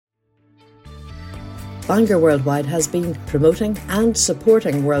Bangor Worldwide has been promoting and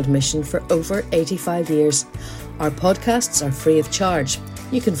supporting World Mission for over 85 years. Our podcasts are free of charge.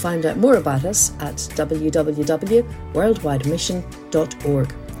 You can find out more about us at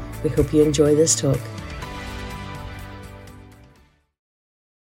www.worldwidemission.org. We hope you enjoy this talk.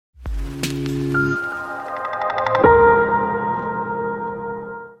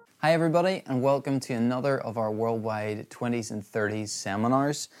 Hi everybody, and welcome to another of our Worldwide 20s and 30s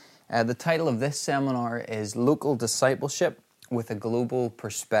seminars. The title of this seminar is Local Discipleship with a Global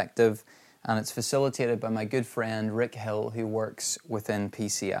Perspective, and it's facilitated by my good friend Rick Hill, who works within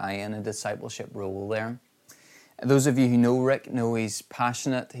PCI in a discipleship role there. Those of you who know Rick know he's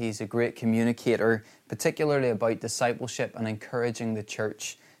passionate, he's a great communicator, particularly about discipleship and encouraging the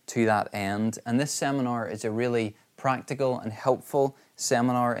church to that end. And this seminar is a really practical and helpful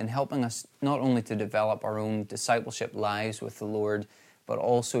seminar in helping us not only to develop our own discipleship lives with the Lord, but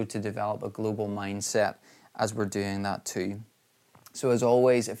also to develop a global mindset as we're doing that too. So as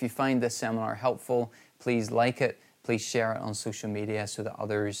always, if you find this seminar helpful, please like it, please share it on social media so that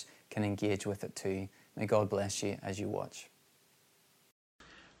others can engage with it too. May God bless you as you watch.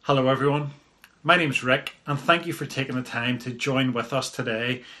 Hello everyone, my name is Rick, and thank you for taking the time to join with us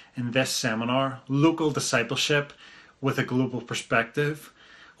today in this seminar, Local Discipleship with a Global Perspective,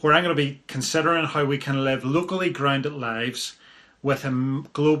 where I'm going to be considering how we can live locally grounded lives with a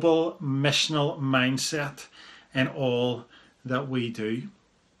global missional mindset in all that we do.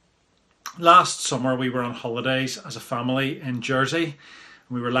 Last summer we were on holidays as a family in Jersey.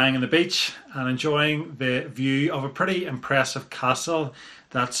 We were lying on the beach and enjoying the view of a pretty impressive castle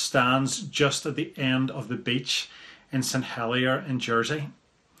that stands just at the end of the beach in St Helier in Jersey.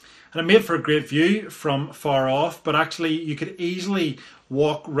 And it made for a great view from far off, but actually you could easily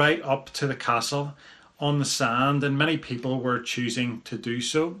walk right up to the castle on the sand, and many people were choosing to do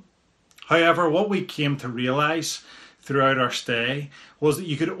so. However, what we came to realise throughout our stay was that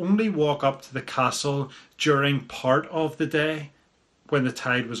you could only walk up to the castle during part of the day when the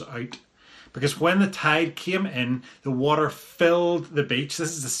tide was out. Because when the tide came in, the water filled the beach.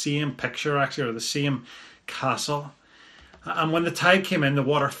 This is the same picture actually, or the same castle. And when the tide came in, the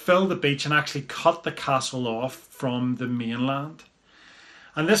water filled the beach and actually cut the castle off from the mainland.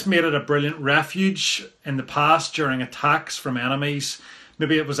 And this made it a brilliant refuge in the past during attacks from enemies.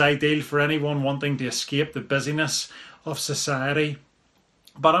 Maybe it was ideal for anyone wanting to escape the busyness of society.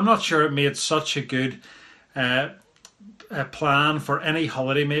 But I'm not sure it made such a good plan for any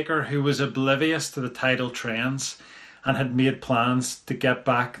holidaymaker who was oblivious to the tidal trends and had made plans to get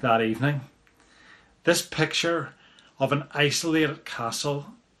back that evening. This picture of an isolated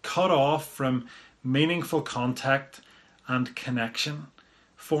castle cut off from meaningful contact and connection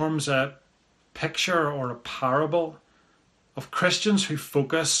forms a picture or a parable of Christians who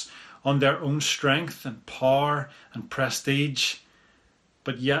focus on their own strength and power and prestige,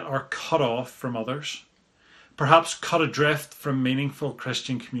 but yet are cut off from others. Perhaps cut adrift from meaningful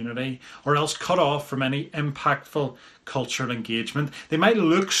Christian community, or else cut off from any impactful cultural engagement. They might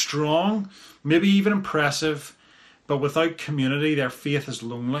look strong, maybe even impressive, but without community, their faith is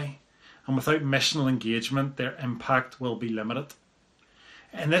lonely, and without missional engagement, their impact will be limited.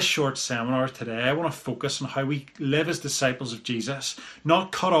 In this short seminar today, I want to focus on how we live as disciples of Jesus,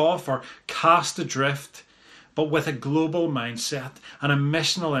 not cut off or cast adrift, but with a global mindset and a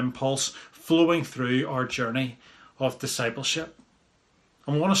missional impulse flowing through our journey of discipleship.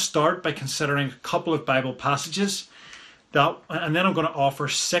 And we want to start by considering a couple of Bible passages, and then I'm going to offer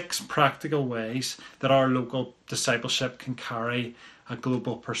 6 practical ways that our local discipleship can carry a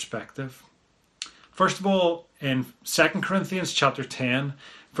global perspective. First of all, in 2 Corinthians chapter 10,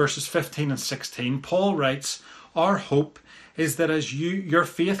 verses 15 and 16, Paul writes, "Our hope is that as your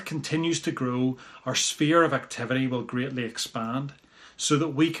faith continues to grow, our sphere of activity will greatly expand, so that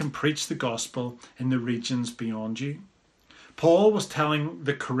we can preach the gospel in the regions beyond you." Paul was telling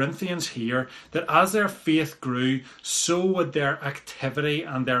the Corinthians here that as their faith grew, so would their activity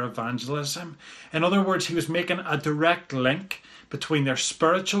and their evangelism. In other words, he was making a direct link between their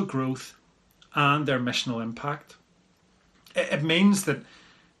spiritual growth and their missional impact. It means that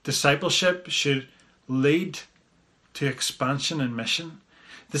discipleship should lead to expansion and mission.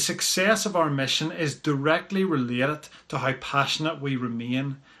 The success of our mission is directly related to how passionate we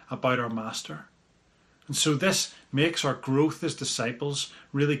remain about our Master. And so this makes our growth as disciples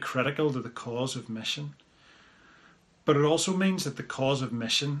really critical to the cause of mission. But it also means that the cause of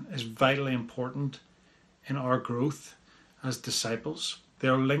mission is vitally important in our growth as disciples. They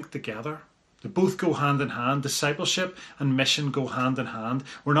are linked together. They both go hand in hand. Discipleship and mission go hand in hand.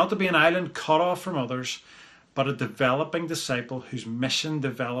 We're not to be an island cut off from others, but a developing disciple whose mission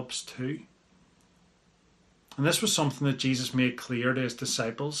develops too. And this was something that Jesus made clear to his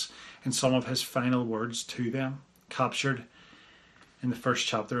disciples in some of his final words to them, captured in the first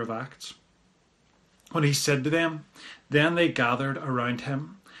chapter of Acts. When he said to them, then they gathered around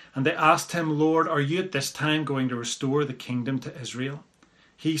him, and they asked him, Lord, are you at this time going to restore the kingdom to Israel?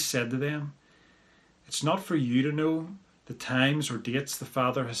 He said to them, it's not for you to know the times or dates the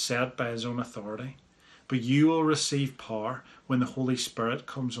Father has set by his own authority, but you will receive power when the Holy Spirit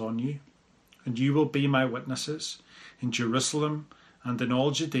comes on you, and you will be my witnesses in Jerusalem and in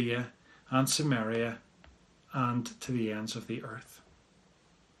all Judea and Samaria and to the ends of the earth.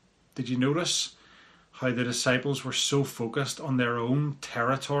 Did you notice how the disciples were so focused on their own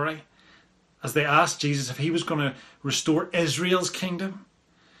territory as they asked Jesus if he was going to restore Israel's kingdom?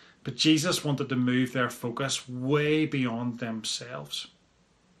 But Jesus wanted to move their focus way beyond themselves.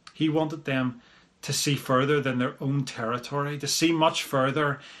 He wanted them to see further than their own territory, to see much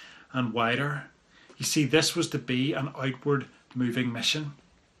further and wider. You see, this was to be an outward moving mission.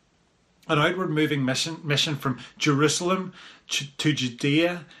 An outward moving mission from Jerusalem to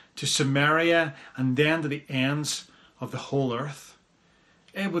Judea, to Samaria, and then to the ends of the whole earth.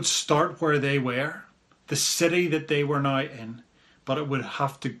 It would start where they were, the city that they were now in, but it would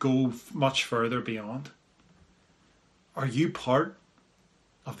have to go much further beyond. Are you part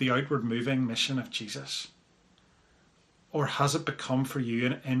of the outward moving mission of Jesus? Or has it become for you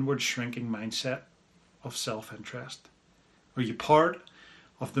an inward shrinking mindset of self-interest? Are you part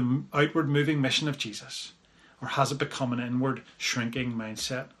of the outward moving mission of Jesus? Or has it become an inward shrinking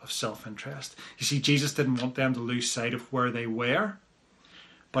mindset of self-interest? You see, Jesus didn't want them to lose sight of where they were,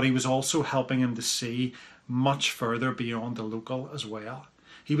 but he was also helping them to see much further beyond the local as well.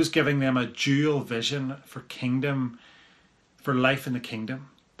 He was giving them a dual vision for kingdom, for life in the kingdom,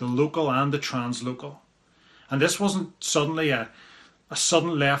 the local and the translocal. And this wasn't suddenly a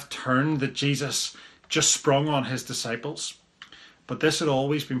sudden left turn that Jesus just sprung on his disciples, but this had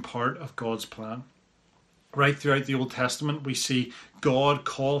always been part of God's plan. Right throughout the Old Testament, we see God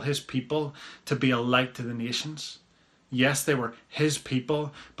call his people to be a light to the nations. Yes, they were his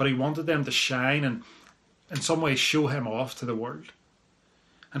people, but he wanted them to shine and in some way show him off to the world.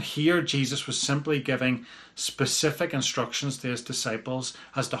 And here Jesus was simply giving specific instructions to his disciples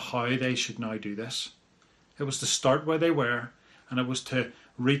as to how they should now do this. It was to start where they were, and it was to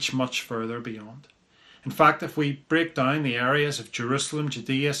reach much further beyond. In fact, if we break down the areas of Jerusalem,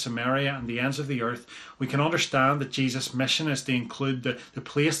 Judea, Samaria, and the ends of the earth, we can understand that Jesus' mission is to include the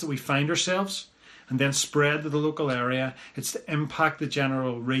place that we find ourselves, and then spread to the local area. It's to impact the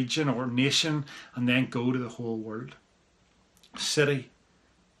general region or nation, and then go to the whole world. City,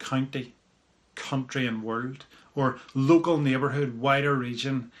 county, country and world, or local neighbourhood, wider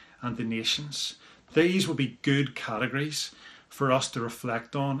region, and the nations. These will be good categories for us to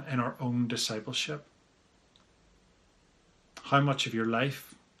reflect on in our own discipleship. How much of your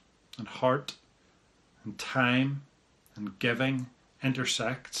life and heart and time and giving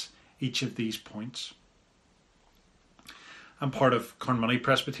intersects each of these points? I'm part of Cornmoney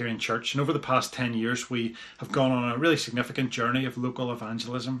Presbyterian Church, and over the past 10 years we have gone on a really significant journey of local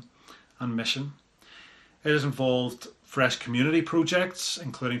evangelism and mission. It has involved fresh community projects,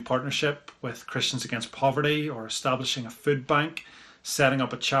 including partnership with Christians Against Poverty, or establishing a food bank, setting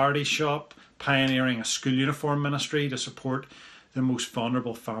up a charity shop, pioneering a school uniform ministry to support the most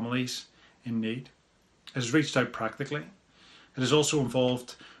vulnerable families in need. It has reached out practically. It has also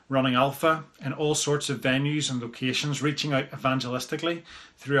involved running Alpha in all sorts of venues and locations, reaching out evangelistically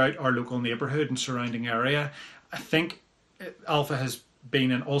throughout our local neighbourhood and surrounding area. I think Alpha has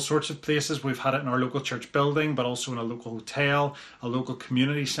been in all sorts of places. We've had it in our local church building, but also in a local hotel, a local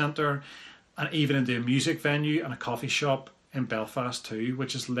community centre, and even into a music venue and a coffee shop in Belfast too,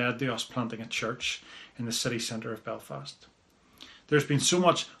 which has led to us planting a church in the city centre of Belfast. There's been so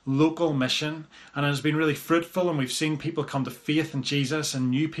much local mission, and it has been really fruitful, and we've seen people come to faith in Jesus,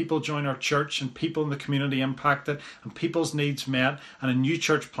 and new people join our church, and people in the community impacted, and people's needs met, and a new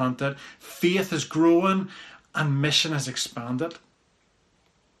church planted. Faith is growing, and mission has expanded.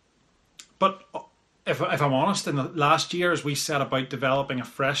 But if I'm honest, in the last year, as we set about developing a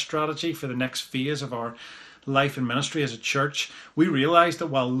fresh strategy for the next phase of our life and ministry as a church, we realised that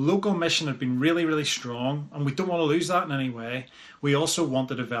while local mission had been really, really strong, and we don't want to lose that in any way, we also want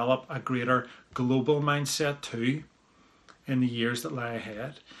to develop a greater global mindset too in the years that lie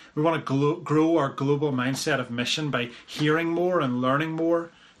ahead. We want to grow our global mindset of mission by hearing more and learning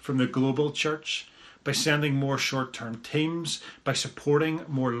more from the global church, by sending more short-term teams, by supporting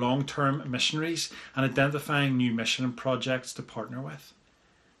more long-term missionaries, and identifying new mission projects to partner with.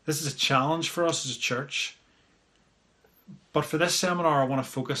 This is a challenge for us as a church, But for this seminar, I want to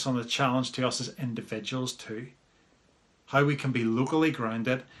focus on the challenge to us as individuals too. How we can be locally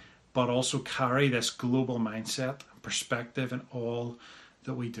grounded, but also carry this global mindset and perspective in all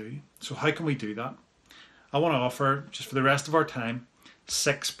that we do. So how can we do that? I want to offer, just for the rest of our time,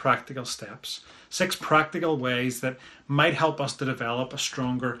 6 practical steps, 6 practical ways that might help us to develop a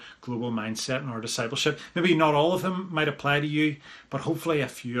stronger global mindset in our discipleship. Maybe not all of them might apply to you, but hopefully a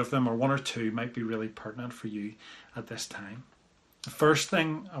few of them, or 1 or 2, might be really pertinent for you at this time. The first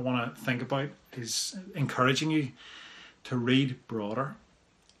thing I want to think about is encouraging you to read broader.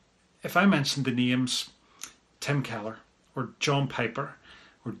 If I mentioned the names Tim Keller or John Piper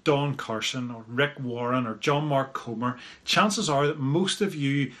or Don Carson or Rick Warren or John Mark Comer, chances are that most of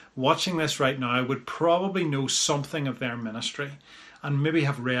you watching this right now would probably know something of their ministry and maybe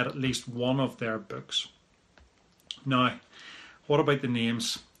have read at least one of their books. Now, what about the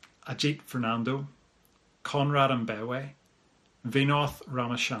names Ajit Fernando, Conrad Mbewe, Vinoth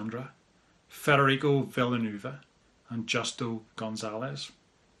Ramachandra, Federico Villanueva, and Justo Gonzalez?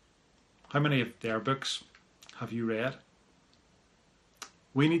 How many of their books have you read?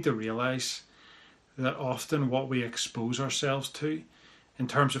 We need to realise that often what we expose ourselves to in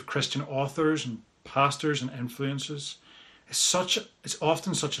terms of Christian authors and pastors and influencers is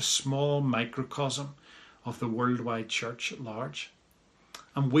often such a small microcosm of the worldwide church at large.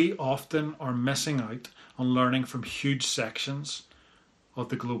 And we often are missing out on learning from huge sections of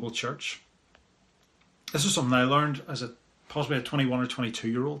the global church. This is something I learned as possibly a 21 or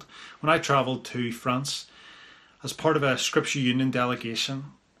 22-year-old when I travelled to France as part of a Scripture Union delegation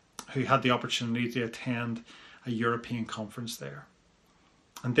who had the opportunity to attend a European conference there.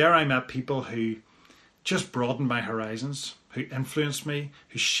 And there I met people who just broadened my horizons, who influenced me,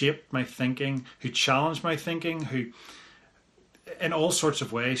 who shaped my thinking, who challenged my thinking, who in all sorts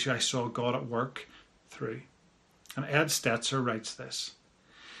of ways who I saw God at work through. And Ed Stetzer writes this: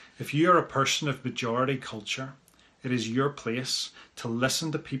 if you are a person of majority culture, it is your place to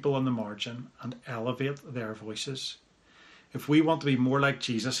listen to people on the margin and elevate their voices. If we want to be more like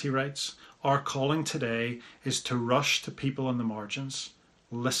Jesus, he writes, our calling today is to rush to people on the margins,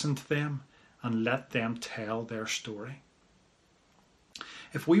 listen to them, and let them tell their story.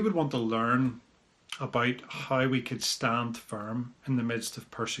 If we would want to learn about how we could stand firm in the midst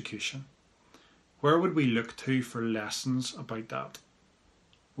of persecution, where would we look to for lessons about that?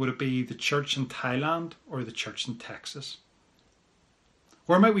 Would it be the church in Thailand or the church in Texas?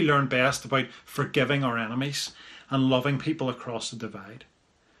 Where might we learn best about forgiving our enemies and loving people across the divide?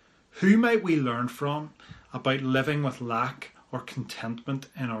 Who might we learn from about living with lack or contentment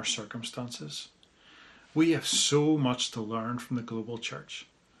in our circumstances? We have so much to learn from the global church.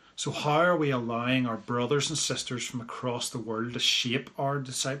 So how are we allowing our brothers and sisters from across the world to shape our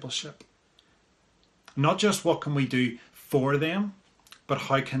discipleship? Not just what can we do for them, but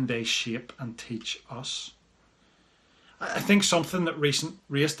how can they shape and teach us? I think something that recent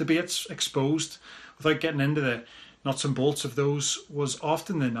race debates exposed, without getting into the nuts and bolts of those, was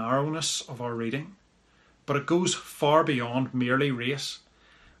often the narrowness of our reading. But it goes far beyond merely race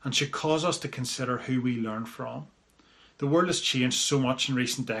and should cause us to consider who we learn from. The world has changed so much in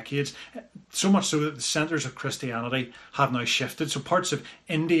recent decades, so much so that the centres of Christianity have now shifted. So parts of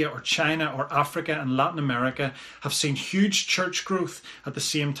India or China or Africa and Latin America have seen huge church growth at the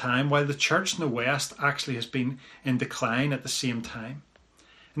same time, while the church in the West actually has been in decline at the same time.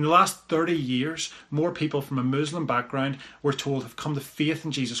 In the last 30 years, more people from a Muslim background, we're told, have come to faith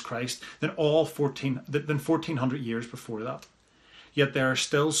in Jesus Christ than 1,400 years before that. Yet there are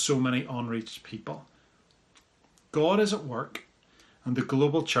still so many unreached people. God is at work, and the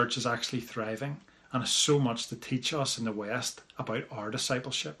global church is actually thriving, and has so much to teach us in the West about our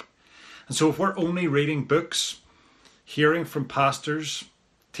discipleship. And so if we're only reading books, hearing from pastors,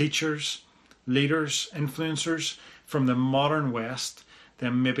 teachers, leaders, influencers from the modern West,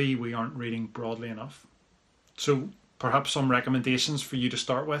 then maybe we aren't reading broadly enough. So perhaps some recommendations for you to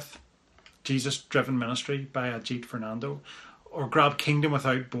start with: Jesus Driven Ministry by Ajit Fernando, or grab Kingdom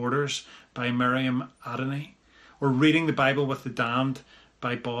Without Borders by Miriam Adonai, or Reading the Bible with the Damned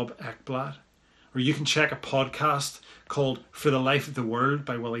by Bob Ekblad. Or you can check a podcast called For the Life of the World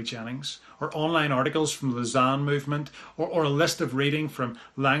by Willie Jennings, or online articles from the Lausanne Movement, or a list of reading from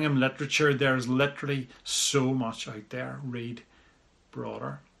Langham Literature. There's literally so much out there. Read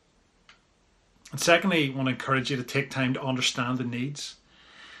broader. And secondly, I want to encourage you to take time to understand the needs.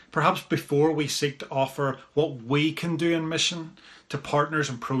 Perhaps before we seek to offer what we can do in mission to partners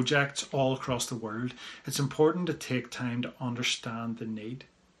and projects all across the world, it's important to take time to understand the need.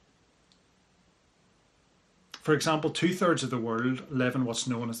 For example, 2/3 of the world live in what's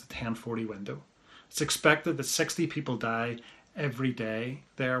known as the 1040 window. It's expected that 60 people die every day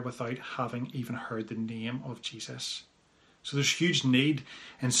there without having even heard the name of Jesus. So there's huge need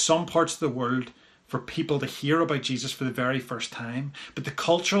in some parts of the world for people to hear about Jesus for the very first time. But the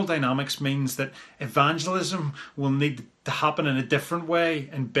cultural dynamics means that evangelism will need to happen in a different way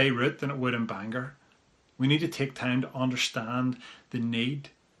in Beirut than it would in Bangor. We need to take time to understand the need,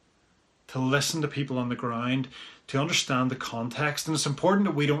 to listen to people on the ground, to understand the context. And it's important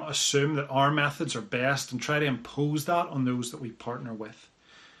that we don't assume that our methods are best and try to impose that on those that we partner with.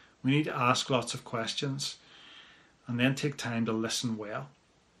 We need to ask lots of questions and then take time to listen well.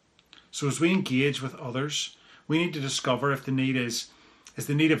 So as we engage with others, we need to discover if the need is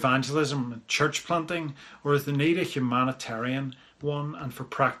the need evangelism and church planting, or is the need a humanitarian one and for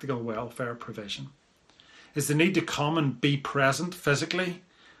practical welfare provision? Is the need to come and be present physically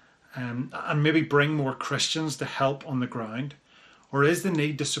and maybe bring more Christians to help on the ground? Or is the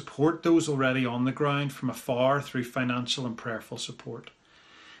need to support those already on the ground from afar through financial and prayerful support?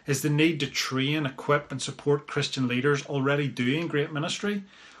 Is the need to train, equip and support Christian leaders already doing great ministry?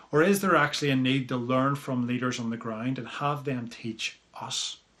 Or is there actually a need to learn from leaders on the ground and have them teach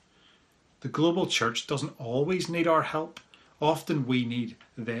us? The global church doesn't always need our help. Often we need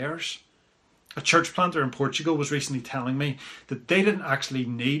theirs. A church planter in Portugal was recently telling me that they didn't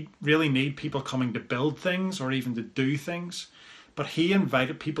actually really need people coming to build things or even to do things, but he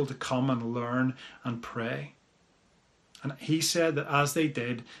invited people to come and learn and pray. And he said that as they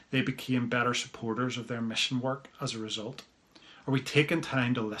did, they became better supporters of their mission work as a result. Are we taking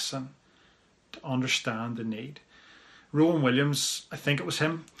time to listen, to understand the need? Rowan Williams, I think it was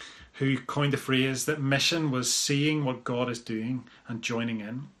him, who coined the phrase that mission was seeing what God is doing and joining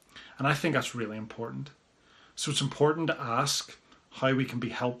in. And I think that's really important. So it's important to ask how we can be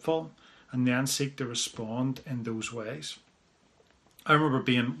helpful and then seek to respond in those ways. I remember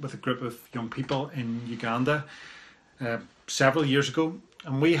being with a group of young people in Uganda several years ago,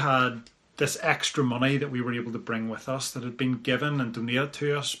 and we had this extra money that we were able to bring with us that had been given and donated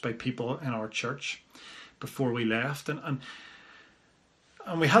to us by people in our church before we left. And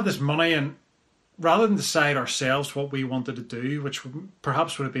we had this money, and rather than decide ourselves what we wanted to do, which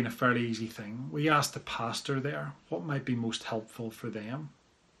perhaps would have been a fairly easy thing, we asked the pastor there what might be most helpful for them.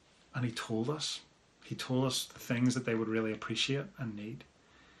 And he told us. He told us the things that they would really appreciate and need.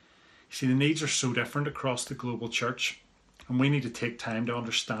 You see, the needs are so different across the global church, and we need to take time to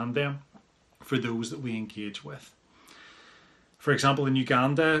understand them for those that we engage with. For example, in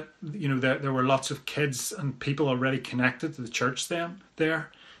Uganda, there were lots of kids and people already connected to the church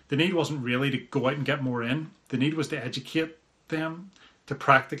there. The need wasn't really to go out and get more in. The need was to educate them, to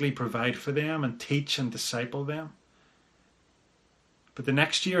practically provide for them and teach and disciple them. But the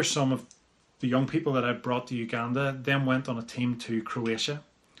next year, some of the young people that I brought to Uganda then went on a team to Croatia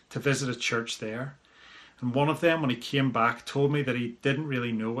to visit a church there. And one of them, when he came back, told me that he didn't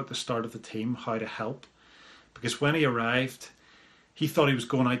really know at the start of the team how to help. Because when he arrived, he thought he was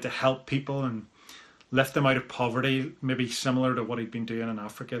going out to help people and lift them out of poverty, maybe similar to what he'd been doing in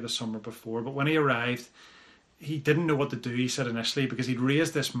Africa the summer before. But when he arrived, he didn't know what to do, he said initially, because he'd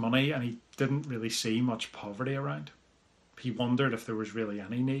raised this money and he didn't really see much poverty around. He wondered if there was really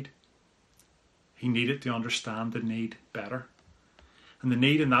any need. He needed to understand the need better. And the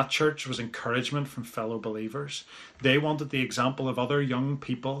need in that church was encouragement from fellow believers. They wanted the example of other young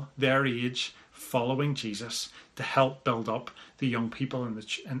people their age following Jesus to help build up the young people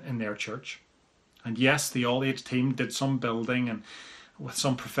in their church. And yes, the all-age team did some building and with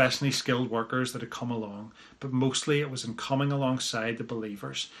some professionally skilled workers that had come along, but mostly it was in coming alongside the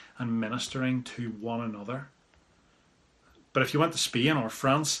believers and ministering to one another. But if you went to Spain or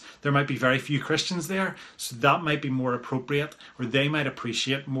France, there might be very few Christians there, so that might be more appropriate, or they might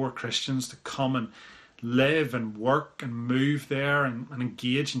appreciate more Christians to come and live and work and move there and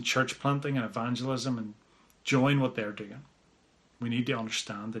engage in church planting and evangelism and join what they're doing. We need to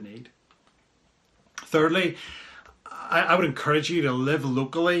understand the need. Thirdly, I would encourage you to live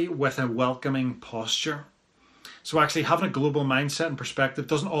locally with a welcoming posture. So actually having a global mindset and perspective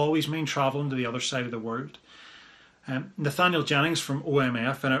doesn't always mean travelling to the other side of the world. Nathaniel Jennings from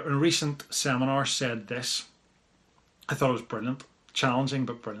OMF in a recent seminar said this. I thought it was brilliant, challenging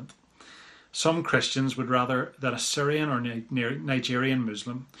but brilliant. Some Christians would rather that a Syrian or Nigerian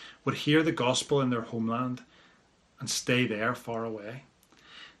Muslim would hear the gospel in their homeland and stay there far away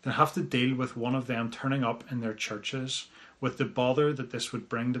than have to deal with one of them turning up in their churches with the bother that this would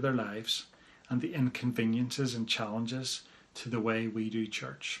bring to their lives and the inconveniences and challenges to the way we do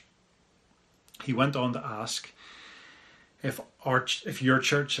church. He went on to ask if your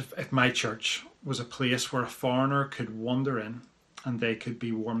church, if my church was a place where a foreigner could wander in and they could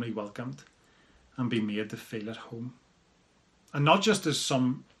be warmly welcomed and be made to feel at home. And not just as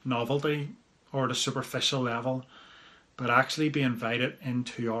some novelty or at a superficial level, but actually be invited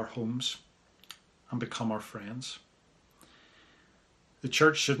into our homes and become our friends. The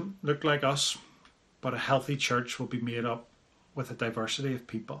church shouldn't look like us, but a healthy church will be made up with a diversity of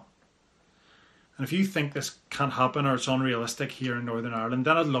people. And if you think this can't happen or it's unrealistic here in Northern Ireland,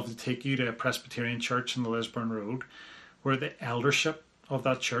 then I'd love to take you to a Presbyterian church in the Lisburn Road, where the eldership of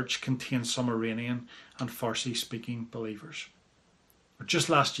that church contains some Iranian and Farsi speaking believers. Just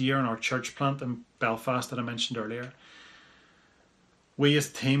last year in our church plant in Belfast that I mentioned earlier, we as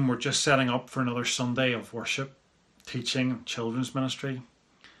a team were just setting up for another Sunday of worship, teaching and children's ministry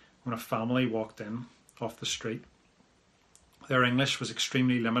when a family walked in off the street. Their English was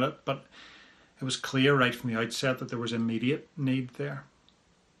extremely limited, but it was clear right from the outset that there was immediate need there.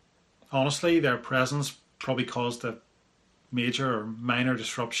 Honestly, their presence probably caused a major or minor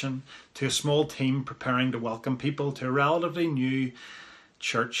disruption to a small team preparing to welcome people to a relatively new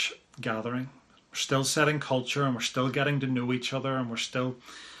church gathering. We're still setting culture and we're still getting to know each other and we're still,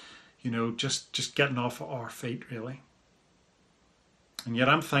 just getting off our feet really. And yet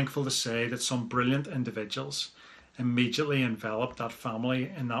I'm thankful to say that some brilliant individuals immediately enveloped that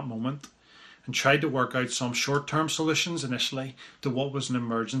family in that moment and tried to work out some short-term solutions initially to what was an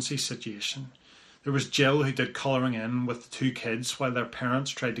emergency situation. There was Jill, who did colouring in with the two kids while their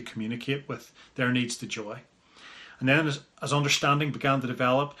parents tried to communicate with their needs to Joy. And then as understanding began to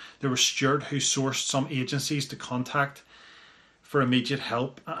develop, there was Stuart, who sourced some agencies to contact for immediate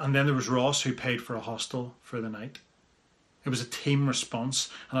help. And then there was Ross, who paid for a hostel for the night. It was a team response,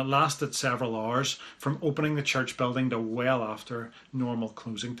 and it lasted several hours, from opening the church building to well after normal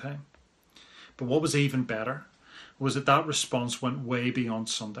closing time. But what was even better was that response went way beyond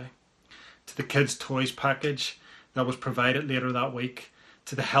Sunday. To the kids' toys package that was provided later that week,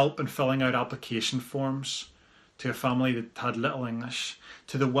 to the help in filling out application forms, to a family that had little English,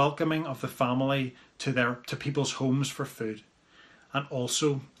 to the welcoming of the family to people's homes for food, and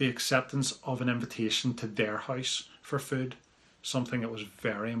also the acceptance of an invitation to their house for food, something that was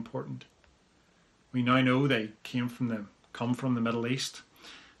very important. We now know they come from the Middle East.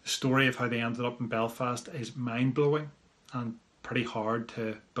 The story of how they ended up in Belfast is mind-blowing and pretty hard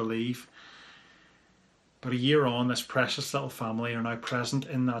to believe. But a year on, this precious little family are now present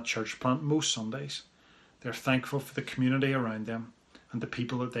in that church plant most Sundays. They're thankful for the community around them and the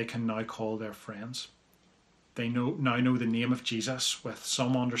people that they can now call their friends. They now know the name of Jesus with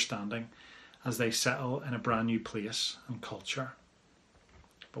some understanding as they settle in a brand new place and culture.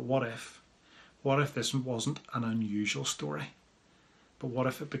 But what if this wasn't an unusual story? But what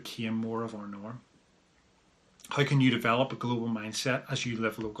if it became more of our norm? How can you develop a global mindset as you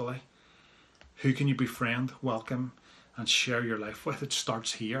live locally? Who can you befriend, welcome, and share your life with? It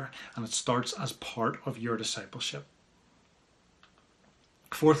starts here, and it starts as part of your discipleship.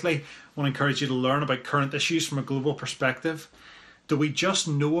 Fourthly, I want to encourage you to learn about current issues from a global perspective. Do we just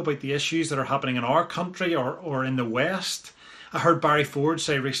know about the issues that are happening in our country or in the West? I heard Barry Ford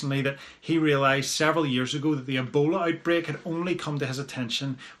say recently that he realised several years ago that the Ebola outbreak had only come to his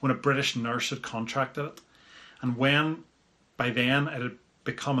attention when a British nurse had contracted it, and by then it had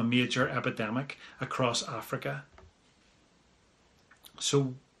become a major epidemic across Africa.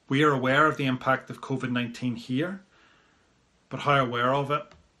 So we are aware of the impact of COVID-19 here, but how aware of it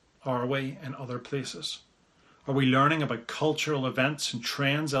are we in other places? Are we learning about cultural events and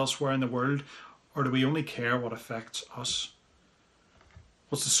trends elsewhere in the world, or do we only care what affects us?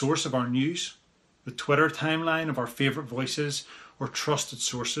 What's the source of our news? The Twitter timeline of our favourite voices or trusted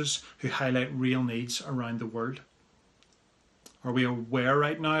sources who highlight real needs around the world? Are we aware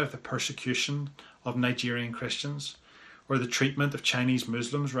right now of the persecution of Nigerian Christians or the treatment of Chinese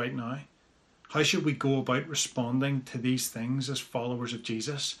Muslims right now? How should we go about responding to these things as followers of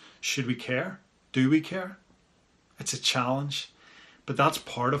Jesus? Should we care? Do we care? It's a challenge, but that's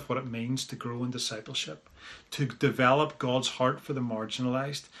part of what it means to grow in discipleship, to develop God's heart for the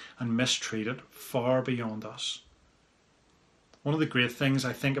marginalised and mistreated far beyond us. One of the great things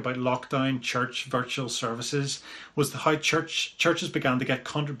I think about lockdown church virtual services was how churches began to get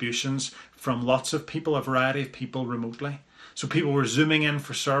contributions from lots of people, a variety of people remotely. So people were zooming in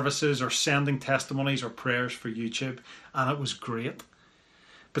for services or sending testimonies or prayers for YouTube, and it was great.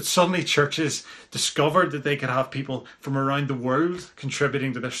 But suddenly churches discovered that they could have people from around the world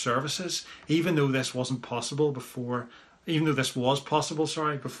contributing to their services, even though this was possible before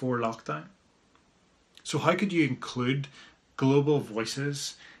lockdown. So how could you include global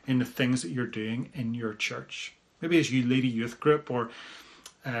voices in the things that you're doing in your church? Maybe as you lead a youth group or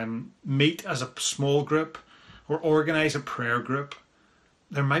meet as a small group or organise a prayer group.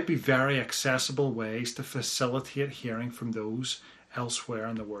 there might be very accessible ways to facilitate hearing from those elsewhere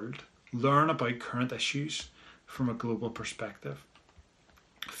in the world. Learn about current issues from a global perspective.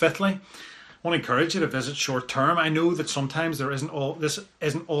 Fifthly, I want to encourage you to visit short term. I know that sometimes this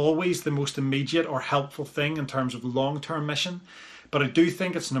isn't always the most immediate or helpful thing in terms of long-term mission, but I do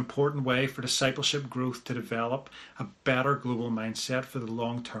think it's an important way for discipleship growth to develop a better global mindset for the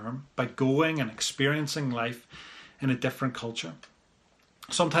long term by going and experiencing life in a different culture.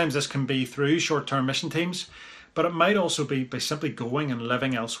 Sometimes this can be through short-term mission teams, but it might also be by simply going and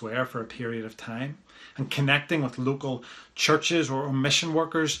living elsewhere for a period of time and connecting with local churches or mission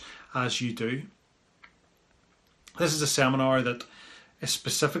workers as you do. This is a seminar that is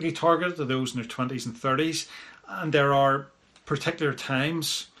specifically targeted to those in their 20s and 30s, and there are particular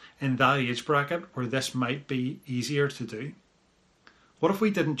times in that age bracket where this might be easier to do. What if we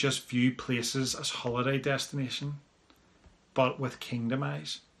didn't just view places as holiday destination, but with kingdom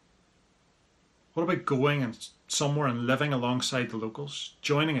eyes? What about going and somewhere and living alongside the locals,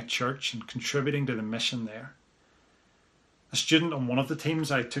 joining a church and contributing to the mission there? A student on one of the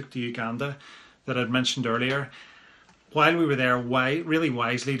teams I took to Uganda that I'd mentioned earlier, while we were there, really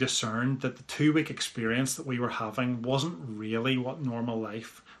wisely discerned that the 2-week experience that we were having wasn't really what normal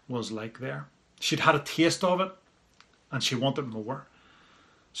life was like there. She'd had a taste of it and she wanted more.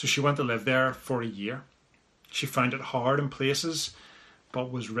 So she went to live there for a year. She found it hard in places,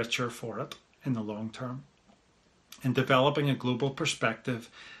 but was richer for it in the long term. In developing a global perspective,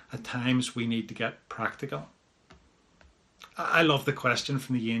 at times we need to get practical. I love the question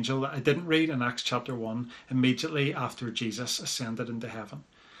from the angel that I didn't read in Acts chapter 1 immediately after Jesus ascended into heaven.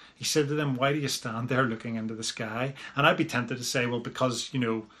 He said to them, "Why do you stand there looking into the sky?" And I'd be tempted to say, well, because,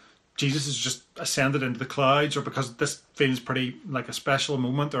 Jesus has just ascended into the clouds, or because this feels pretty like a special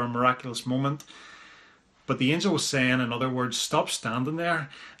moment or a miraculous moment. But the angel was saying, in other words, stop standing there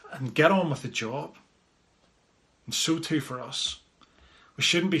and get on with the job. And so too for us. We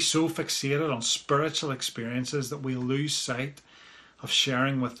shouldn't be so fixated on spiritual experiences that we lose sight of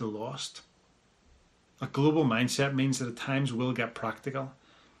sharing with the lost. A global mindset means that at times we'll get practical,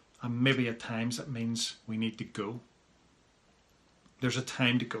 and maybe at times it means we need to go. There's a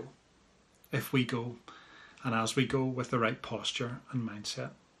time to go, if we go, and as we go with the right posture and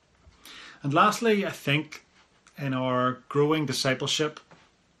mindset. And lastly, I think in our growing discipleship,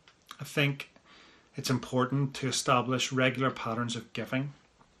 I think it's important to establish regular patterns of giving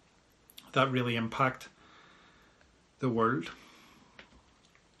that really impact the world.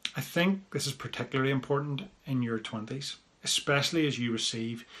 I think this is particularly important in your 20s, especially as you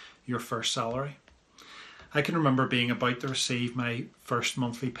receive your first salary. I can remember being about to receive my first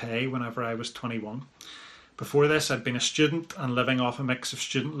monthly pay whenever I was 21. Before this, I'd been a student and living off a mix of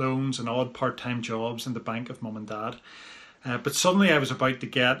student loans and odd part-time jobs in the bank of mum and dad. But suddenly I was about to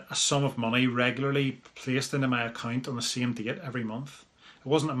get a sum of money regularly placed into my account on the same date every month. It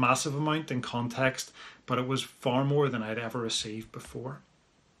wasn't a massive amount in context, but it was far more than I'd ever received before.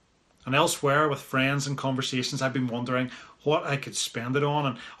 And elsewhere, with friends and conversations, I'd been wondering what I could spend it on,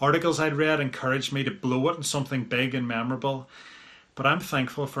 and articles I'd read encouraged me to blow it on something big and memorable. But I'm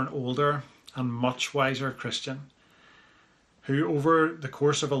thankful for an older and much wiser Christian who, over the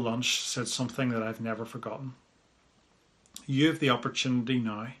course of a lunch, said something that I've never forgotten. You have the opportunity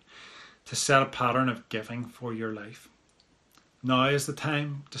now to set a pattern of giving for your life. Now is the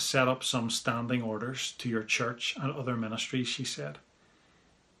time to set up some standing orders to your church and other ministries, she said.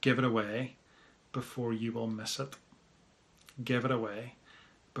 Give it away before you will miss it. Give it away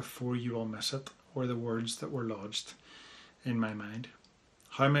before you will miss it, were the words that were lodged in my mind.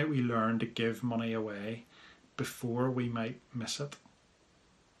 How might we learn to give money away before we might miss it?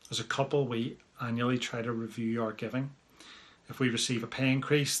 As a couple, we annually try to review our giving. If we receive a pay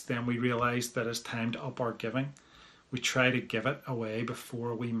increase, then we realise that it's time to up our giving. We try to give it away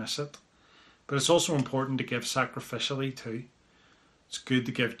before we miss it. But it's also important to give sacrificially too. It's good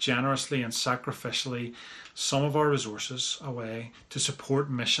to give generously and sacrificially some of our resources away to support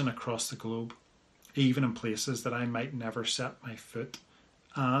mission across the globe, even in places that I might never set my foot,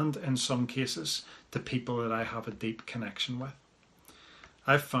 and in some cases to people that I have a deep connection with.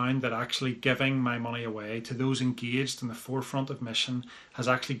 I've found that actually giving my money away to those engaged in the forefront of mission has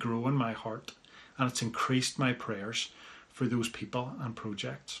actually grown my heart, and it's increased my prayers for those people and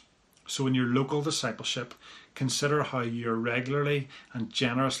projects. So in your local discipleship, consider how you're regularly and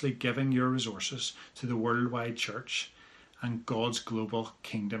generously giving your resources to the worldwide church and God's global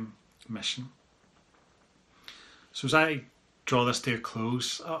kingdom mission. So as I draw this to a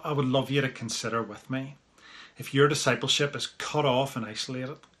close, I would love you to consider with me, if your discipleship is cut off and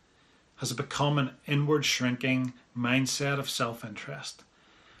isolated, has it become an inward shrinking mindset of self-interest,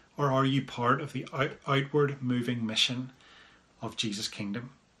 or are you part of the outward moving mission of Jesus'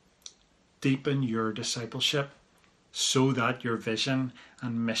 kingdom? Deepen your discipleship so that your vision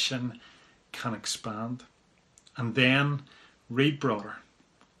and mission can expand. And then read broader,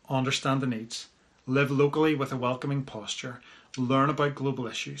 understand the needs, live locally with a welcoming posture, learn about global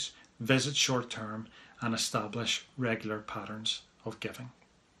issues, visit short term, and establish regular patterns of giving.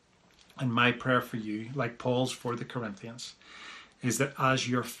 And my prayer for you, like Paul's for the Corinthians, is that as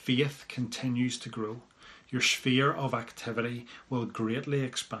your faith continues to grow, your sphere of activity will greatly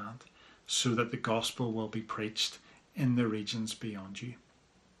expand so that the gospel will be preached in the regions beyond you.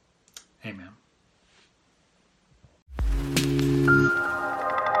 Amen.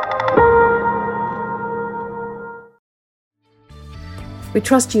 We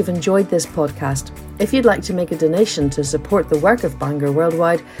trust you've enjoyed this podcast. If you'd like to make a donation to support the work of Bangor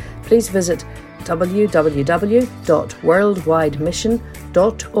Worldwide, please visit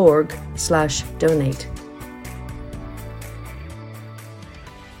www.worldwidemission.org/donate.